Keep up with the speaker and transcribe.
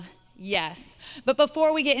Yes. But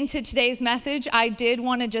before we get into today's message, I did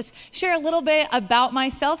want to just share a little bit about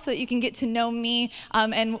myself so that you can get to know me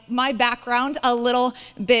and my background a little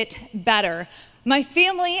bit better. My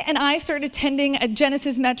family and I started attending a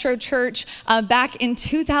Genesis Metro Church back in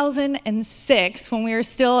 2006 when we were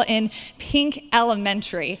still in Pink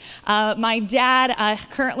Elementary. My dad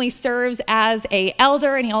currently serves as an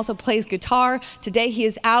elder, and he also plays guitar. Today he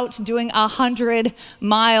is out doing a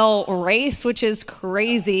 100-mile race, which is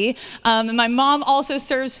crazy. And my mom also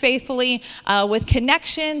serves faithfully with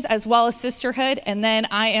Connections as well as Sisterhood. And then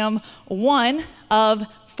I am one of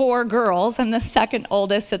 4 girls. I'm the second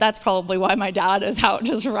oldest, so that's probably why my dad is out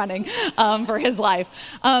just running for his life.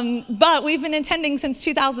 But we've been attending since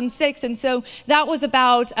 2006, and so that was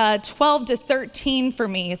about 12 to 13 for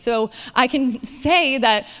me. So I can say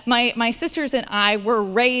that my sisters and I were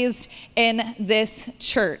raised in this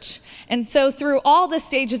church. And so through all the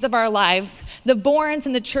stages of our lives, the Borns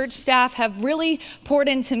and the church staff have really poured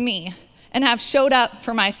into me and have showed up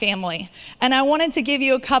for my family. And I wanted to give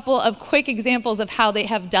you a couple of quick examples of how they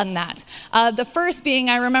have done that. The first being,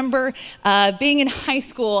 I remember being in high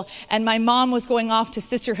school, and my mom was going off to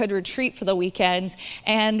Sisterhood retreat for the weekend,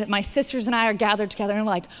 and my sisters and I are gathered together, and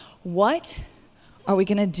we're like, what are we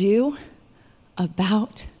gonna do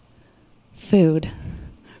about food?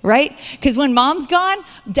 Right? Because when mom's gone,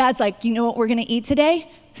 dad's like, you know what we're gonna eat today?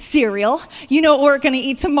 Cereal. You know what we're gonna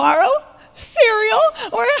eat tomorrow? Cereal.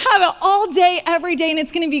 We're gonna have it all day, every day, and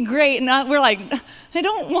it's gonna be great. And we're like, I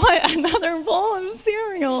don't want another bowl of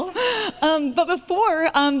cereal. But before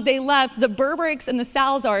they left, the Burbricks and the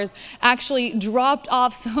Salazars actually dropped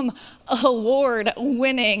off some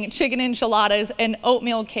award-winning chicken enchiladas and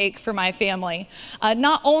oatmeal cake for my family.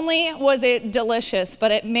 Not only was it delicious,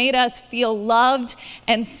 but it made us feel loved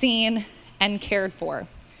and seen and cared for.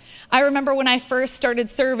 I remember when I first started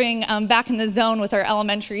serving back in the zone with our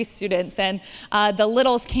elementary students, and the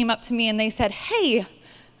littles came up to me and they said, hey,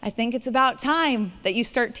 I think it's about time that you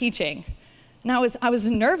start teaching. And I was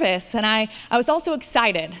nervous, and I was also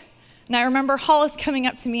excited. And I remember Hollis coming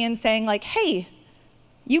up to me and saying, like, hey,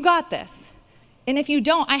 you got this. And if you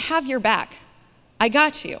don't, I have your back. I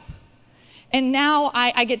got you. And now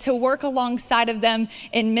I get to work alongside of them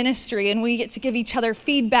in ministry, and we get to give each other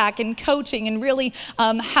feedback and coaching and really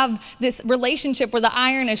have this relationship where the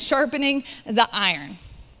iron is sharpening the iron.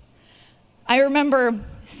 I remember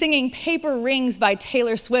singing Paper Rings by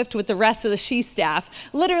Taylor Swift with the rest of the She staff,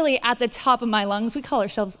 literally at the top of my lungs. We call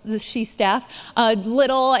ourselves the She staff,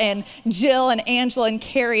 Little and Jill and Angela and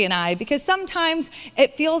Carrie and I, because sometimes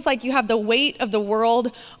it feels like you have the weight of the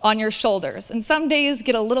world on your shoulders. And some days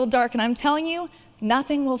get a little dark, and I'm telling you,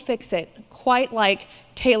 nothing will fix it quite like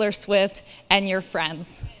Taylor Swift and your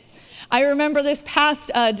friends. I remember this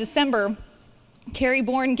past December, Carrie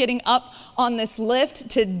Bourne getting up on this lift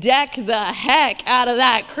to deck the heck out of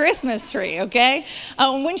that Christmas tree, okay?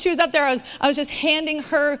 When she was up there, I was just handing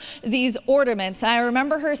her these ornaments, and I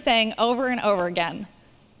remember her saying over and over again,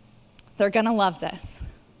 they're gonna love this.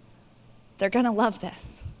 They're gonna love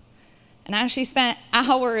this. And as she spent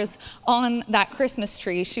hours on that Christmas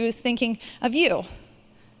tree, she was thinking of you,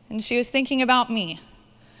 and she was thinking about me,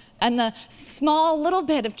 and the small little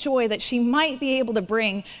bit of joy that she might be able to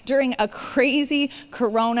bring during a crazy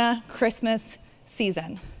Corona Christmas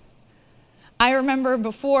season. I remember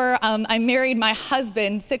before I married my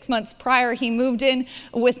husband, 6 months prior, he moved in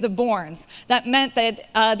with the Bournes. That meant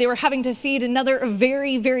that they were having to feed another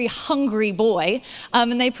very, very hungry boy,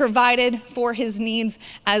 and they provided for his needs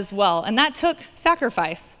as well. And that took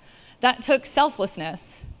sacrifice. That took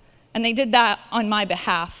selflessness. And they did that on my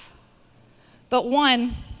behalf. But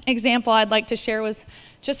one example I'd like to share was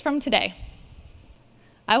just from today.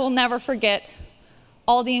 I will never forget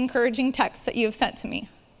all the encouraging texts that you have sent to me,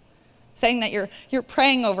 saying that you're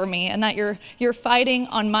praying over me and that you're fighting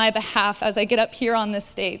on my behalf as I get up here on this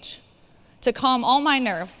stage. To calm all my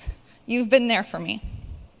nerves, you've been there for me.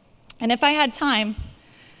 And if I had time,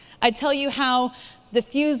 I'd tell you how the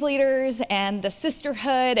Fuse leaders and the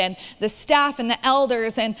Sisterhood and the staff and the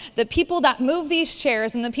elders and the people that move these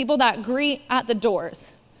chairs and the people that greet at the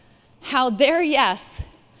doors, how their yes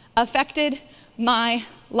affected my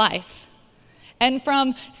life. And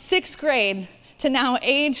from 6th grade to now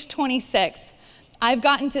age 26, I've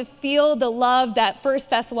gotten to feel the love that 1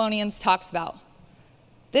 Thessalonians talks about.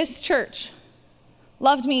 This church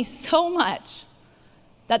loved me so much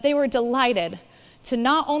that they were delighted to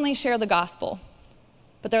not only share the gospel,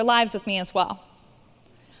 but their lives with me as well.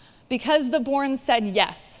 Because the Bournes said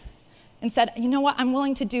yes and said, you know what, I'm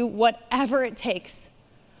willing to do whatever it takes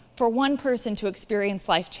for one person to experience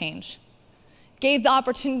life change. Gave the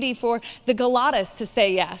opportunity for the Galatas to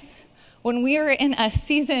say yes, when we were in a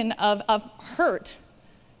season of hurt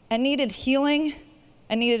and needed healing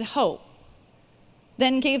and needed hope,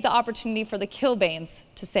 then gave the opportunity for the Kilbanes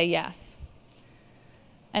to say yes.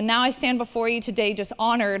 And now I stand before you today just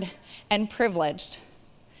honored and privileged.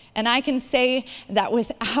 And I can say that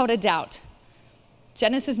without a doubt,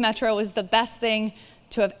 Genesis Metro is the best thing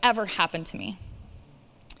to have ever happened to me.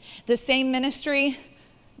 The same ministry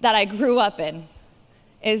that I grew up in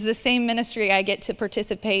is the same ministry I get to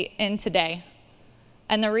participate in today.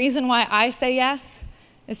 And the reason why I say yes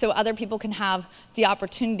is so other people can have the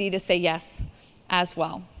opportunity to say yes as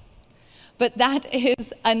well. But that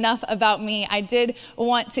is enough about me. I did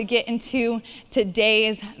want to get into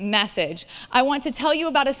today's message. I want to tell you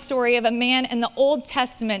about a story of a man in the Old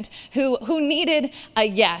Testament who needed a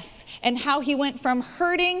yes, and how he went from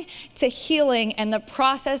hurting to healing and the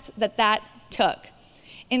process that took.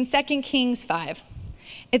 In 2 Kings 5,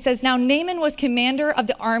 it says, "Now Naaman was commander of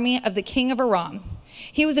the army of the king of Aram.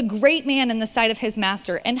 He was a great man in the sight of his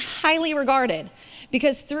master and highly regarded,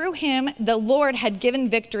 because through him the Lord had given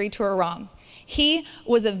victory to Aram. He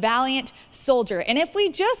was a valiant soldier." And if we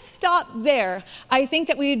just stop there, I think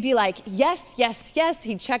that we would be like, yes, yes, yes,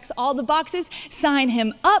 he checks all the boxes, sign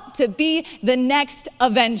him up to be the next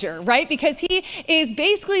Avenger, right? Because he is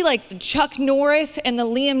basically like the Chuck Norris and the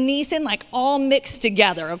Liam Neeson, like all mixed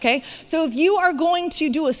together, okay? So if you are going to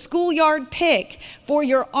do a schoolyard pick for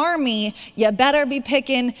your army, you better be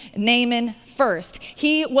picking Naaman first.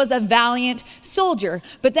 He was a valiant soldier.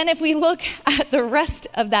 But then if we look at the rest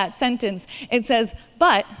of that sentence, it says,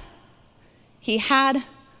 but he had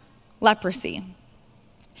leprosy.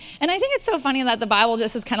 And I think it's so funny that the Bible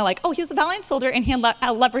just is kind of like, oh, he was a valiant soldier and he had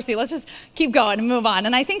leprosy. Let's just keep going and move on.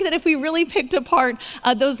 And I think that if we really picked apart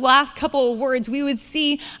those last couple of words, we would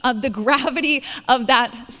see the gravity of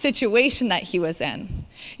that situation that he was in.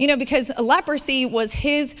 You know, because leprosy was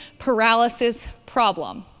his paralysis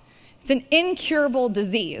problem. It's an incurable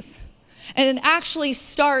disease. And it actually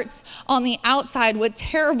starts on the outside with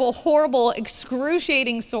terrible, horrible,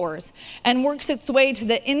 excruciating sores and works its way to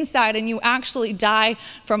the inside, and you actually die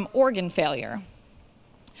from organ failure.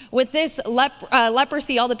 With this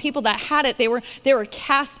leprosy, all the people that had it, they were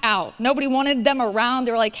cast out. Nobody wanted them around.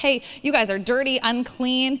 They were like, hey, you guys are dirty,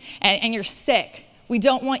 unclean, and you're sick. We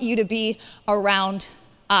don't want you to be around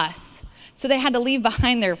us. So they had to leave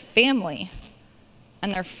behind their family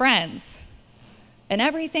and their friends and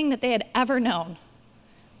everything that they had ever known,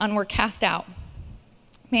 and were cast out.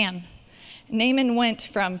 Man, Naaman went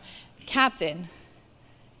from captain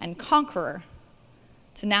and conqueror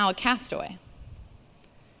to now a castaway.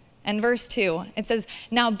 And verse 2, it says,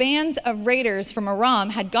 "Now bands of raiders from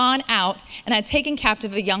Aram had gone out and had taken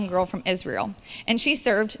captive a young girl from Israel, and she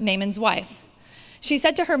served Naaman's wife. She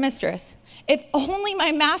said to her mistress, 'If only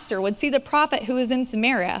my master would see the prophet who is in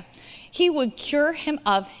Samaria, he would cure him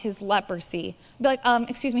of his leprosy.'" Be like,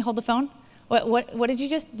 excuse me, hold the phone. What did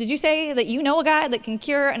you say that you know a guy that can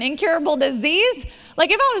cure an incurable disease?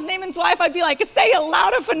 Like if I was Naaman's wife, I'd be like, say it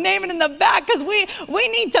louder for Naaman in the back, because we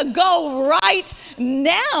need to go right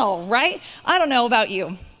now, right? I don't know about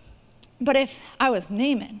you, but if I was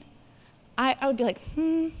Naaman, I would be like,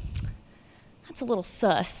 that's a little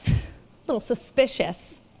sus, a little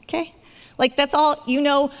suspicious, okay? Like that's all, you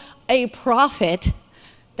know, a prophet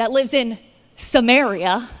that lives in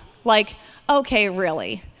Samaria, like, okay,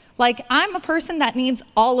 really? Like, I'm a person that needs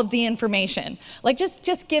all of the information. Like,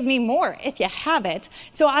 just give me more if you have it.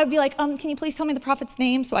 So I'd be like, can you please tell me the prophet's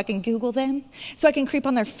name so I can Google them, so I can creep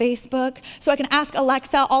on their Facebook, so I can ask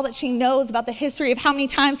Alexa all that she knows about the history of how many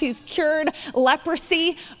times he's cured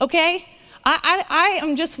leprosy, okay? I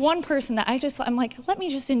am just one person that I'm like, let me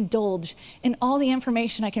just indulge in all the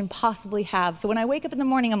information I can possibly have. So when I wake up in the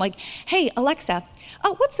morning, I'm like, hey, Alexa,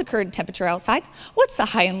 what's the current temperature outside? What's the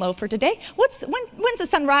high and low for today? When's the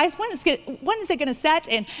sunrise? When is it going to set?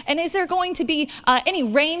 And is there going to be any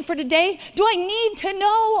rain for today? Do I need to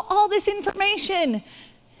know all this information?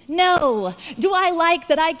 No. Do I like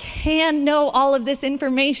that I can know all of this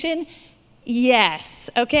information? Yes,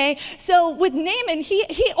 okay? So with Naaman,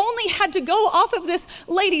 he only had to go off of this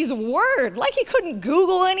lady's word. Like he couldn't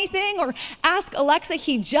Google anything or ask Alexa.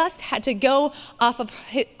 He just had to go off of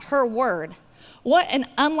her word. What an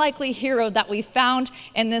unlikely hero that we found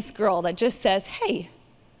in this girl that just says, hey,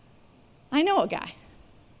 I know a guy.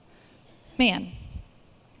 Man,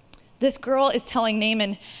 this girl is telling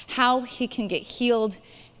Naaman how he can get healed,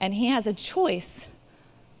 and he has a choice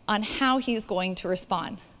on how he's going to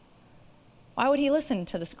respond. Why would he listen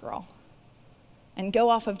to this girl and go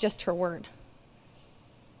off of just her word?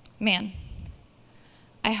 Man,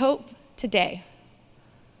 I hope today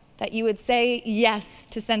that you would say yes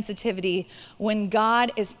to sensitivity when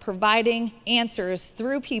God is providing answers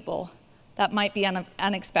through people that might be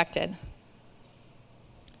unexpected.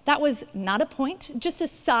 That was not a point, just a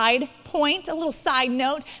side point, a little side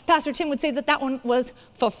note. Pastor Tim would say that one was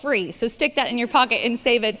for free. So stick that in your pocket and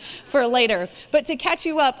save it for later. But to catch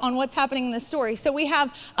you up on what's happening in this story. So we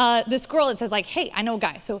have this girl that says like, hey, I know a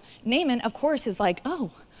guy. So Naaman, of course, is like,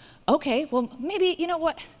 oh, okay, well, maybe, you know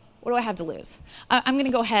what? What do I have to lose? I'm going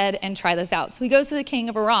to go ahead and try this out. So he goes to the king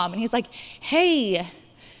of Aram and he's like, hey,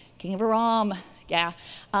 king of Aram, yeah,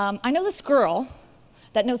 I know this girl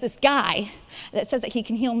that knows this guy that says that he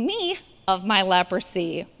can heal me of my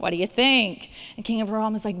leprosy. What do you think? And King of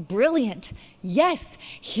Aram is like, brilliant. Yes,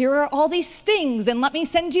 here are all these things, and let me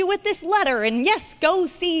send you with this letter. And yes, go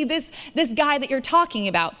see this guy that you're talking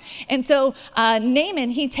about. And so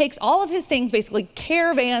Naaman, he takes all of his things, basically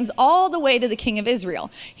caravans all the way to the king of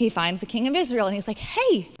Israel. He finds the king of Israel, and he's like,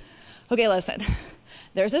 hey, okay, listen,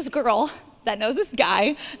 there's this girl that knows this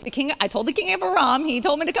guy. I told the king of Aram, he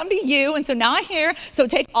told me to come to you, and so now I'm here. So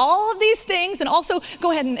take all of these things and also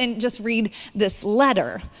go ahead and just read this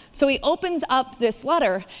letter. So he opens up this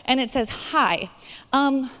letter and it says, hi,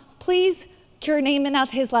 please cure Naaman of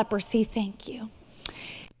his leprosy, thank you.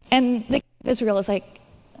 And the king of Israel is like,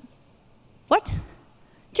 what?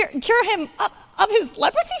 Cure him of his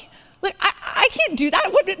leprosy? Like, I can't do that.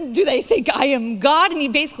 What do they think I am God? And he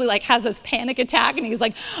basically like has this panic attack and he's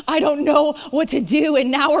like, I don't know what to do. And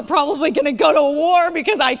now we're probably going to go to war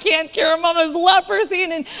because I can't cure him of his leprosy.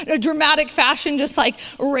 And in a dramatic fashion, just like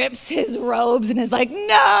rips his robes and is like,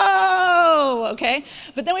 no. Okay.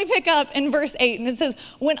 But then we pick up in verse 8 and it says,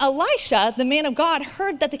 when Elisha, the man of God,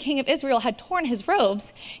 heard that the king of Israel had torn his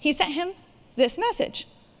robes, he sent him this message.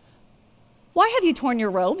 Why have you torn your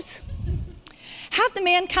robes? Have the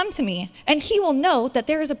man come to me, and he will know that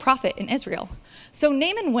there is a prophet in Israel. So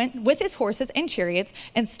Naaman went with his horses and chariots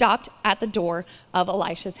and stopped at the door of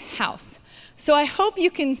Elisha's house. So I hope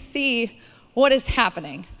you can see what is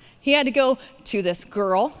happening. He had to go to this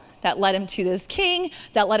girl that led him to this king,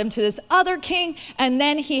 that led him to this other king, and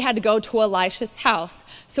then he had to go to Elisha's house.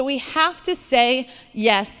 So we have to say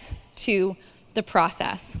yes to the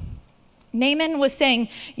process. Naaman was saying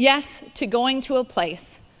yes to going to a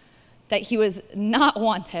place that he was not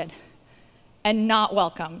wanted and not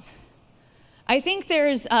welcomed. I think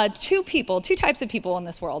there's two types of people in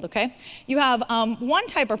this world, okay? You have one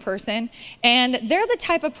type of person, and they're the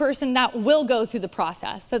type of person that will go through the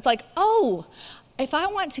process. So it's like, oh, if I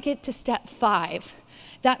want to get to step 5,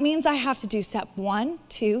 that means I have to do step 1,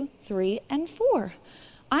 2, 3, and 4.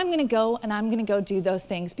 I'm going to go do those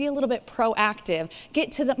things, be a little bit proactive,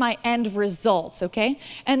 get to my end results, okay?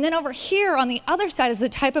 And then over here on the other side is the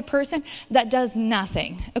type of person that does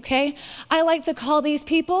nothing, okay? I like to call these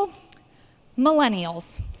people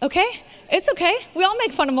millennials, okay? It's okay. We all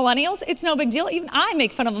make fun of millennials. It's no big deal. Even I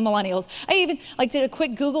make fun of millennials. I even did a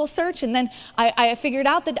quick Google search, and then I figured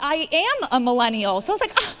out that I am a millennial. So I was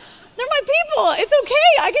like, they're my people. It's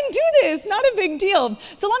okay. I can do this. Not a big deal.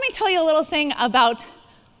 So let me tell you a little thing about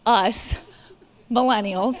us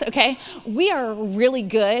millennials, okay? We are really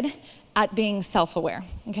good at being self-aware,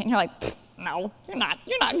 okay? And you're like, no, you're not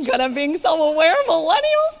good at being self-aware,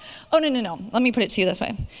 millennials? Oh, no. Let me put it to you this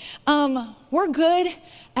way. We're good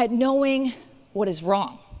at knowing what is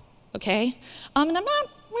wrong, okay? And I'm not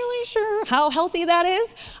really sure how healthy that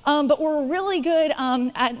is, but we're really good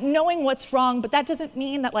at knowing what's wrong, but that doesn't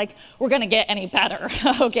mean that like we're gonna get any better,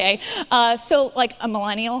 okay? So like a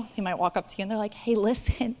millennial, he might walk up to you and they're like, hey,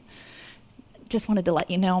 listen, just wanted to let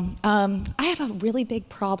you know, I have a really big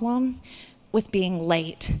problem with being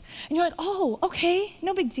late. And you're like, oh, okay,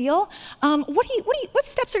 no big deal. What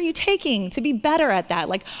steps are you taking to be better at that?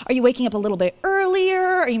 Like, are you waking up a little bit earlier?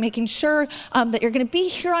 Are you making sure that you're gonna be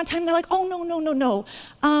here on time? They're like, oh, no.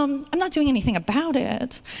 I'm not doing anything about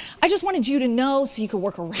it. I just wanted you to know so you could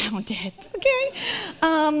work around it,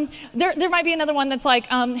 okay? There might be another one that's like,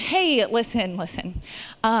 hey, listen.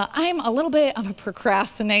 I'm a little bit of a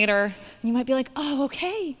procrastinator. And you might be like, oh,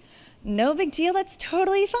 okay. No big deal, that's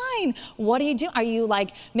totally fine. What do you do? Are you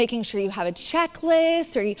like making sure you have a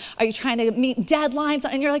checklist? Or are you trying to meet deadlines?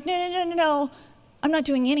 And you're like, no, I'm not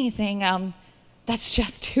doing anything. That's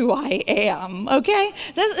just who I am, okay?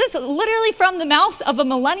 This is literally from the mouth of a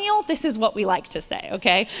millennial. This is what we like to say,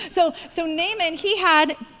 okay? So Naaman, he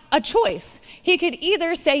had a choice. He could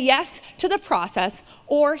either say yes to the process,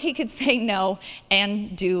 or he could say no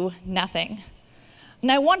and do nothing.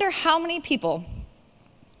 And I wonder how many people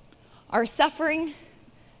are suffering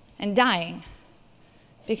and dying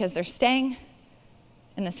because they're staying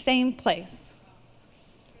in the same place,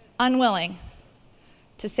 unwilling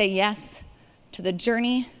to say yes to the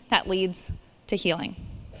journey that leads to healing.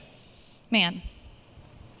 Man,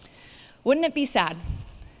 wouldn't it be sad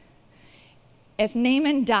if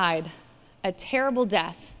Naaman died a terrible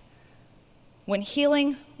death when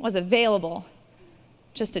healing was available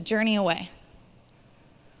just a journey away?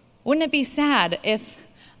 Wouldn't it be sad if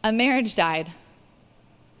a marriage died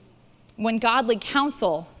when godly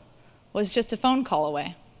counsel was just a phone call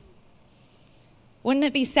away? Wouldn't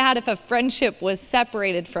it be sad if a friendship was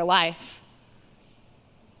separated for life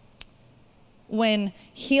when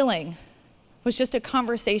healing was just a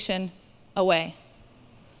conversation away?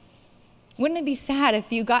 Wouldn't it be sad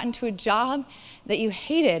if you got into a job that you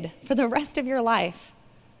hated for the rest of your life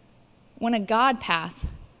when a God path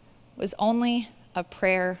was only a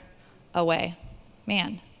prayer away?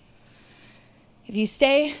 Man, if you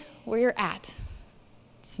stay where you're at,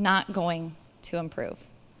 it's not going to improve.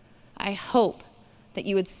 I hope that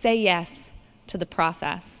you would say yes to the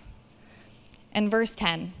process. In verse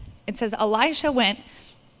 10, it says, Elisha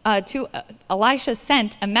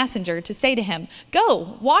sent a messenger to say to him,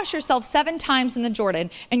 "Go, wash yourself 7 times in the Jordan,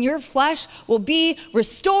 and your flesh will be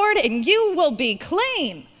restored, and you will be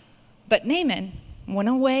clean." But Naaman went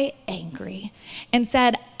away angry and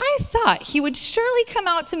said, "I thought he would surely come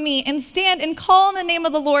out to me and stand and call on the name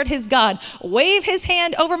of the Lord his God, wave his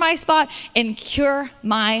hand over my spot, and cure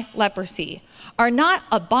my leprosy. Are not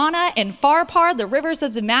Abana and Pharpar, the rivers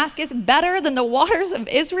of Damascus, better than the waters of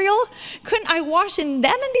Israel? Couldn't I wash in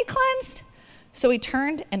them and be cleansed?" So he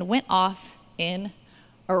turned and went off in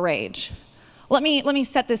a rage. Let me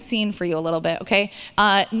set this scene for you a little bit, okay?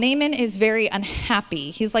 Naaman is very unhappy.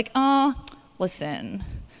 He's like, listen,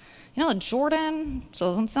 the Jordan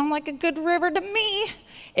doesn't sound like a good river to me.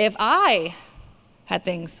 If I had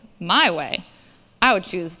things my way, I would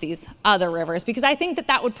choose these other rivers because I think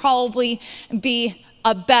that would probably be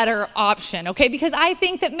a better option, okay? Because I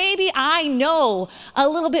think that maybe I know a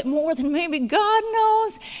little bit more than maybe God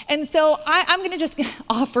knows. And so I'm going to just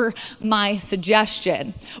offer my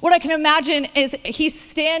suggestion. What I can imagine is he's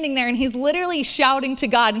standing there and he's literally shouting to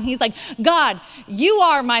God. And he's like, "God, you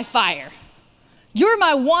are my fire. You're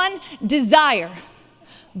my one desire.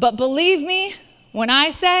 But believe me when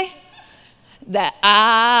I say that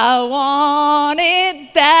I want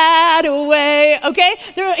it that way," okay?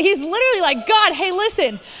 He's literally like, "God, hey,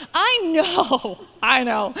 listen, I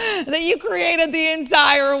know that you created the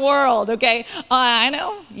entire world, okay? I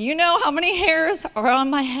know, you know how many hairs are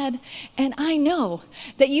on my head, and I know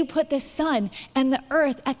that you put the sun and the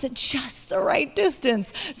earth at just the right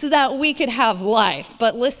distance so that we could have life.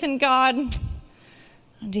 But listen, God,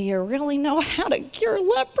 do you really know how to cure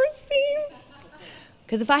leprosy?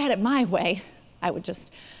 Because if I had it my way, I would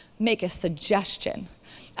just make a suggestion."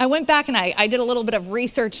 I went back and I did a little bit of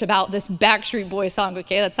research about this Backstreet Boys song.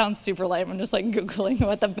 Okay, that sounds super lame. I'm just like Googling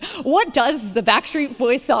what does the Backstreet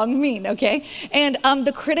Boys song mean, okay? And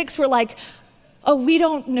the critics were like, "Oh, we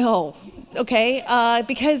don't know," okay?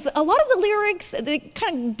 Because a lot of the lyrics, they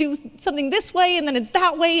kind of do something this way and then it's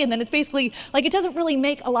that way and then it's basically like it doesn't really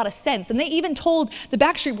make a lot of sense. And they even told the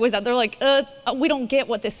Backstreet Boys that they're like, "We don't get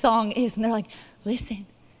what this song is." And they're like, "Listen,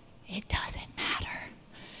 it doesn't matter.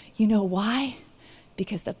 You know why?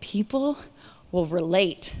 Because the people will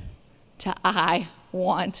relate to 'I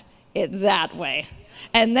want it that way.'"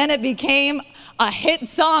 And then it became a hit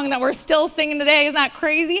song that we're still singing today. Isn't that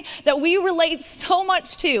crazy? That we relate so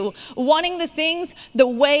much to wanting the things the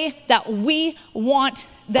way that we want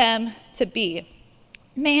them to be.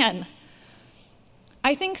 Man,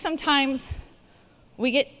 I think sometimes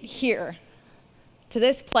we get here to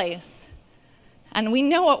this place and we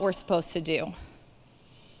know what we're supposed to do.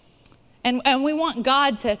 And we want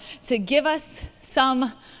God to give us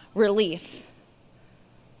some relief.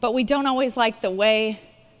 But we don't always like the way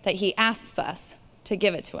that he asks us to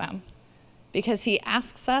give it to him, because he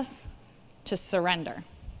asks us to surrender.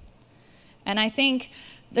 And I think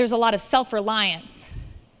there's a lot of self-reliance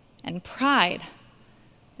and pride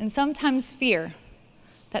and sometimes fear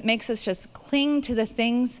that makes us just cling to the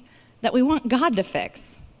things that we want God to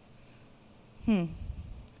fix.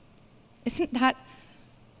 Isn't that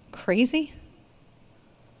crazy?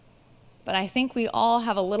 But I think we all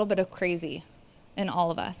have a little bit of crazy in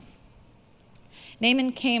all of us.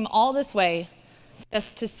 Naaman came all this way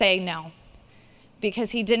just to say no,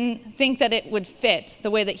 because he didn't think that it would fit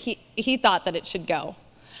the way that he thought that it should go.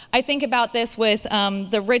 I think about this with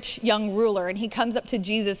the rich young ruler, and he comes up to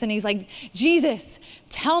Jesus and he's like, "Jesus,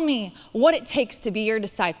 tell me what it takes to be your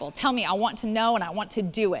disciple. Tell me, I want to know and I want to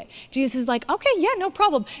do it." Jesus is like, "Okay, yeah, no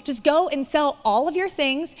problem. Just go and sell all of your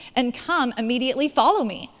things and come immediately follow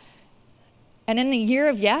me." And in the year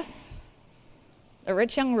of yes, the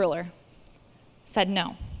rich young ruler said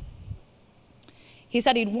no. He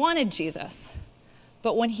said he'd wanted Jesus,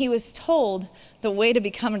 but when he was told the way to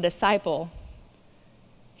become a disciple,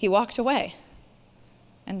 he walked away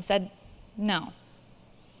and said no.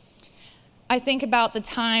 I think about the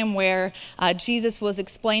time where Jesus was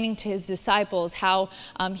explaining to his disciples how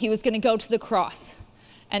he was going to go to the cross.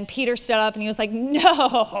 And Peter stood up and he was like,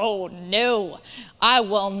 no, I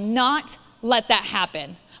will not let that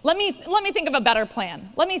happen. Let me think of a better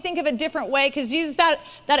plan. Let me think of a different way, because Jesus,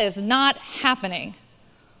 that is not happening.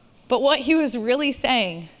 But what he was really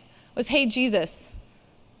saying was, hey, Jesus,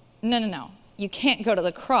 no. You can't go to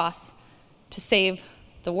the cross to save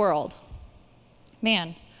the world.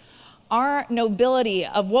 Man, our nobility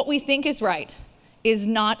of what we think is right is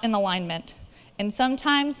not in alignment. And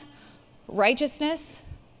sometimes righteousness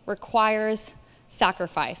requires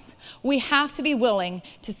sacrifice. We have to be willing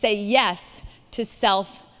to say yes to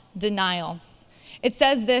self-denial. It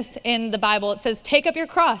says this in the Bible. It says, take up your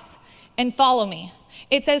cross and follow me.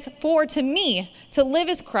 It says, for to me, to live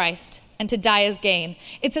is Christ and to die is gain.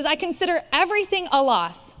 It says, I consider everything a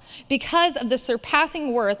loss because of the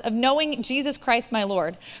surpassing worth of knowing Jesus Christ my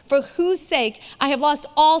Lord, for whose sake I have lost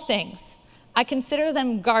all things. I consider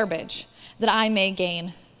them garbage that I may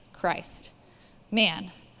gain Christ. Man,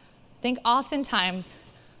 I think oftentimes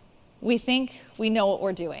we think we know what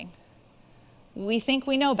we're doing. We think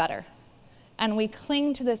we know better, and we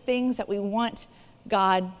cling to the things that we want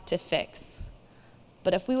God to fix.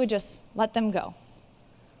 But if we would just let them go,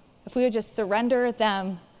 if we would just surrender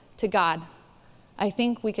them to God, I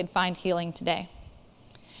think we could find healing today.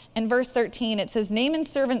 In verse 13, it says, Naaman's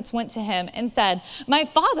servants went to him and said, my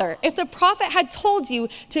father, if the prophet had told you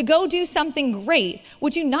to go do something great,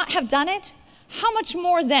 would you not have done it? How much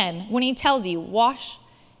more then when he tells you, wash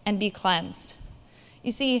and be cleansed?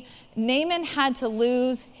 You see, Naaman had to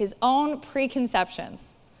lose his own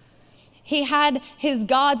preconceptions. He had his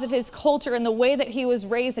gods of his culture and the way that he was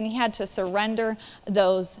raised, and he had to surrender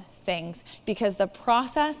those things because the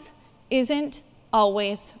process isn't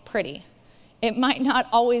always pretty. It might not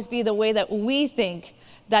always be the way that we think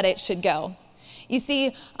that it should go. You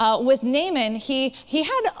see, with Naaman, he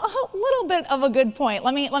had a little bit of a good point.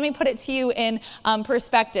 Let me put it to you in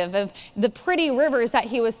perspective. Of the pretty rivers that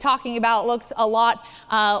he was talking about looks a lot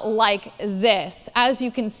like this. As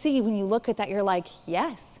you can see, when you look at that, you're like,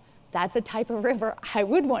 yes, that's a type of river I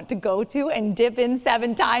would want to go to and dip in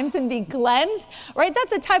 7 times and be cleansed, right?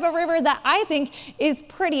 That's a type of river that I think is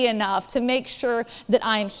pretty enough to make sure that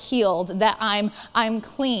I'm healed, that I'm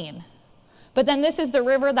clean. But then this is the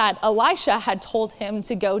river that Elisha had told him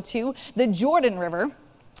to go to, the Jordan River,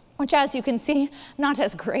 which, as you can see, not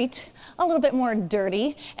as great, a little bit more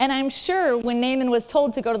dirty. And I'm sure when Naaman was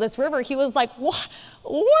told to go to this river, he was like,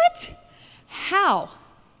 what? How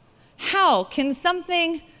can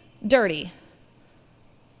something dirty,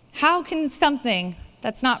 how can something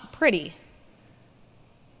that's not pretty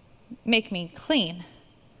make me clean,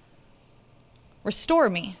 restore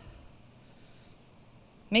me,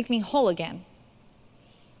 make me whole again?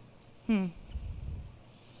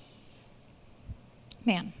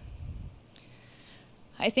 Man,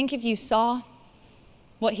 I think if you saw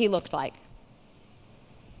what he looked like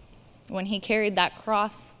when he carried that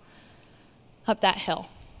cross up that hill,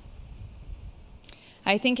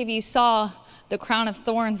 I think if you saw the crown of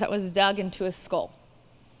thorns that was dug into his skull,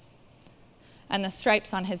 and the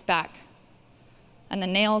stripes on his back, and the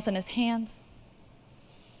nails in his hands,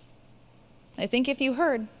 I think if you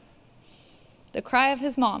heard the cry of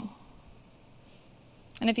his mom,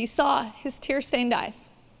 and if you saw his tear-stained eyes,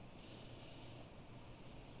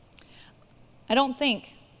 I don't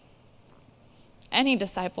think any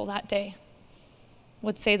disciple that day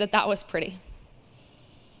would say that that was pretty.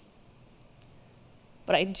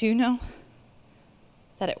 But I do know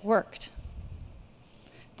that it worked.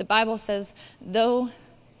 The Bible says, though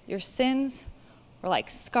your sins were like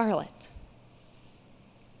scarlet,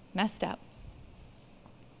 messed up,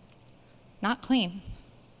 not clean,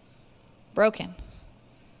 broken,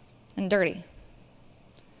 and dirty,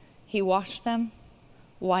 he washed them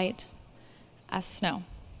white as snow.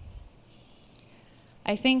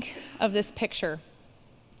 I think of this picture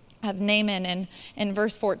of Naaman in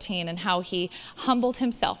verse 14 and how he humbled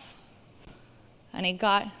himself and he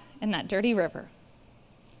got in that dirty river.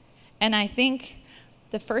 And I think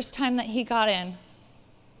the first time that he got in,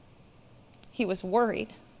 he was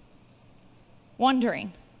worried,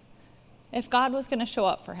 wondering if God was going to show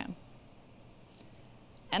up for him.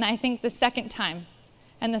 And I think the second time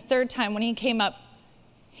and the third time when he came up,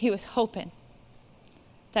 he was hoping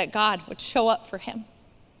that God would show up for him.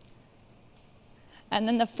 And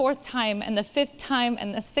then the 4th time and the 5th time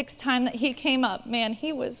and the 6th time that he came up, man,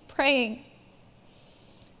 he was praying,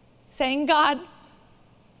 saying, God,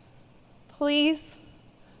 please,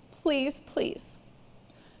 please, please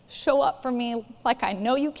show up for me like I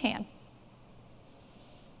know you can.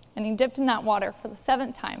 And he dipped in that water for the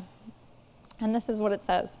 7th time. And this is what it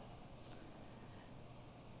says.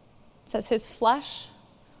 It says, his flesh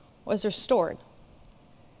was restored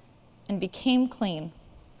and became clean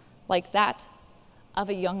like that of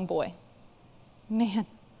a young boy. Man,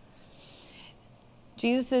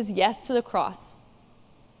 Jesus' yes to the cross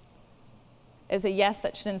is a yes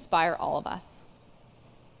that should inspire all of us.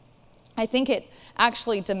 I think it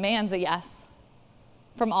actually demands a yes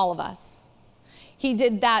from all of us. He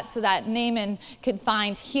did that so that Naaman could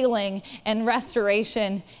find healing and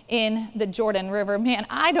restoration in the Jordan River. Man,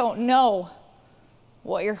 I don't know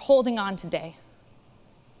what you're holding on today.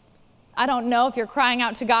 I don't know if you're crying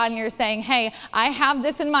out to God and you're saying, hey, I have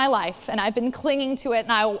this in my life and I've been clinging to it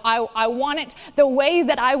and I want it the way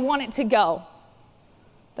that I want it to go.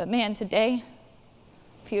 But man, today,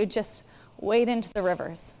 if you would just wade into the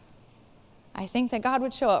rivers, I think that God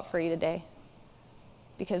would show up for you today,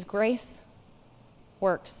 because grace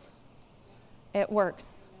works. It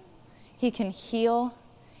works. He can heal,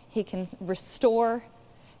 he can restore,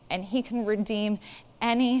 and he can redeem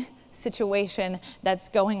any situation that's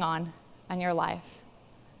going on in your life.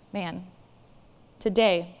 Man,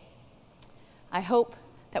 today, I hope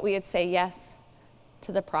that we would say yes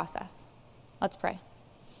to the process. Let's pray.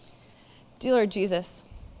 Dear Lord Jesus,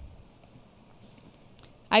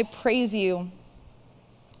 I praise you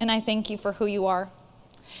and I thank you for who you are.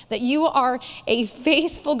 That you are a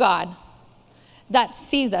faithful God that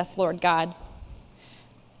sees us, Lord God.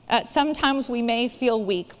 Sometimes we may feel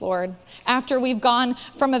weak, Lord. After we've gone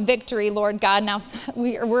from a victory, Lord God, now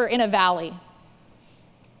we're in a valley.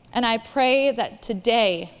 And I pray that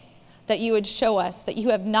today that you would show us that you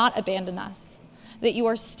have not abandoned us, that you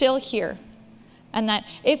are still here. And that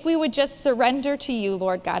if we would just surrender to you,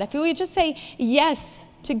 Lord God, if we would just say yes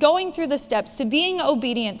to going through the steps, to being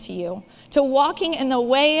obedient to you, to walking in the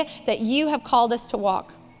way that you have called us to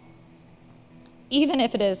walk, even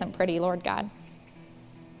if it isn't pretty, Lord God,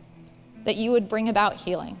 that you would bring about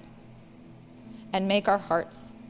healing and make our hearts